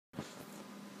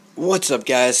What's up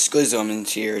guys, Squizomans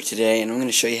here today, and I'm going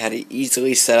to show you how to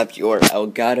easily set up your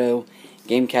Elgato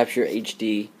Game Capture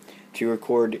HD to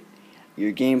record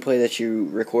your gameplay that you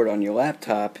record on your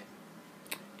laptop,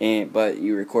 but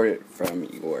you record it from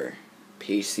your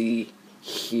PC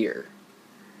here,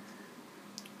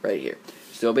 right here.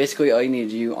 So basically all you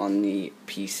need to do on the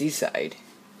PC side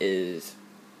is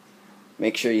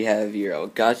make sure you have your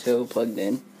Elgato plugged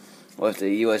in with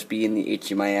the USB and the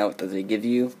HDMI out that they give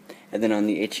you. And then on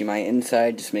the HDMI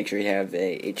inside, just make sure you have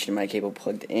a HDMI cable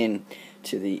plugged in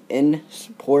to the in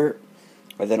support,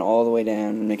 or then all the way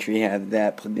down, and make sure you have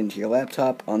that plugged into your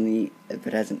laptop on the, if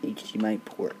it has an HDMI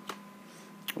port.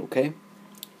 Okay?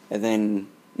 And then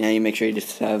now you make sure you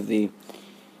just have the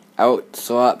out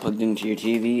slot plugged into your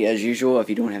TV as usual if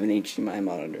you don't have an HDMI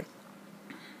monitor.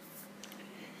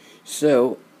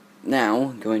 So,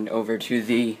 now, going over to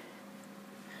the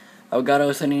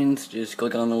Elgato settings, just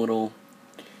click on the little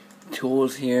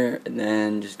tools here, and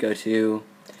then just go to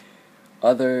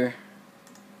other,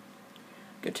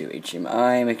 go to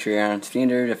HDMI, make sure you're on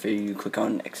standard. If you click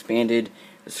on expanded,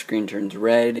 the screen turns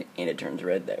red, and it turns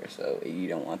red there, so you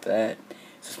don't want that.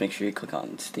 So just make sure you click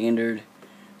on standard.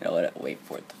 I'll let it wait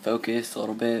for it to focus a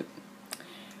little bit,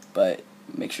 but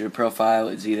make sure the profile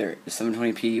is either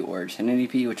 720p or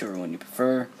 1080p, whichever one you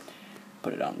prefer.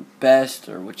 Put it on best,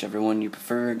 or whichever one you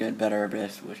prefer, good, better,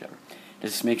 best, whichever.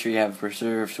 Just make sure you have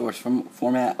preserve source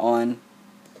format on,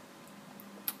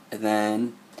 and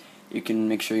then you can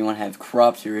make sure you want to have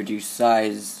crop to reduce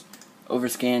size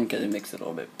overscan, because it makes it a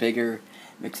little bit bigger,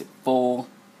 makes it full,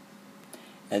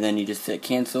 and then you just hit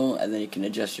cancel, and then you can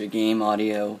adjust your game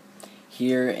audio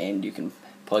here, and you can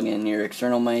plug in your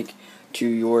external mic to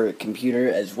your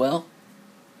computer as well,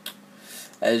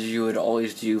 as you would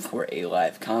always do for a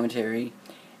live commentary.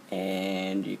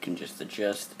 And you can just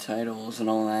adjust the titles and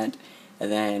all that.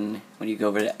 And then when you go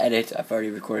over to edit, I've already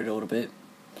recorded a little bit.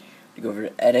 You go over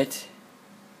to edit,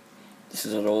 this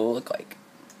is what it'll look like.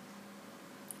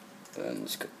 Then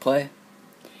let's click play.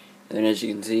 And then as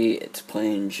you can see, it's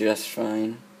playing just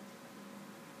fine.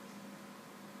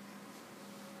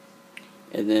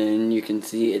 And then you can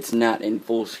see it's not in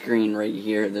full screen right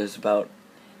here. There's about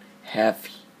half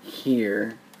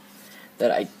here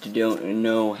that I don't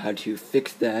know how to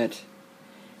fix that,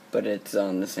 but it's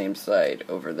on the same side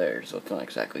over there, so it's not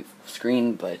exactly full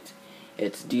screen, but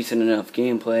it's decent enough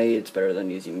gameplay. It's better than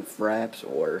using Fraps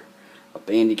or a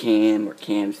Bandicam or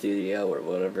Cam Studio or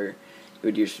whatever you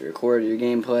would use to record your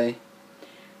gameplay.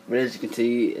 But as you can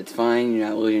see, it's fine. You're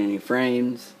not losing any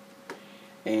frames,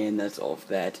 and that's all of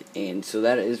that. And so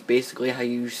that is basically how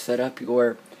you set up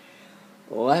your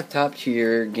laptop to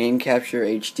your Game Capture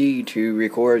HD to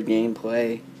record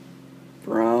gameplay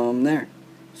from there.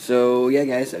 So yeah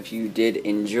guys, if you did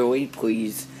enjoy,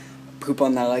 please poop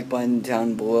on that like button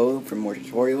down below for more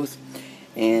tutorials,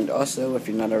 and also if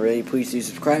you're not already, please do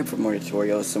subscribe for more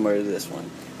tutorials similar to this one.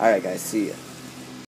 Alright guys, see ya.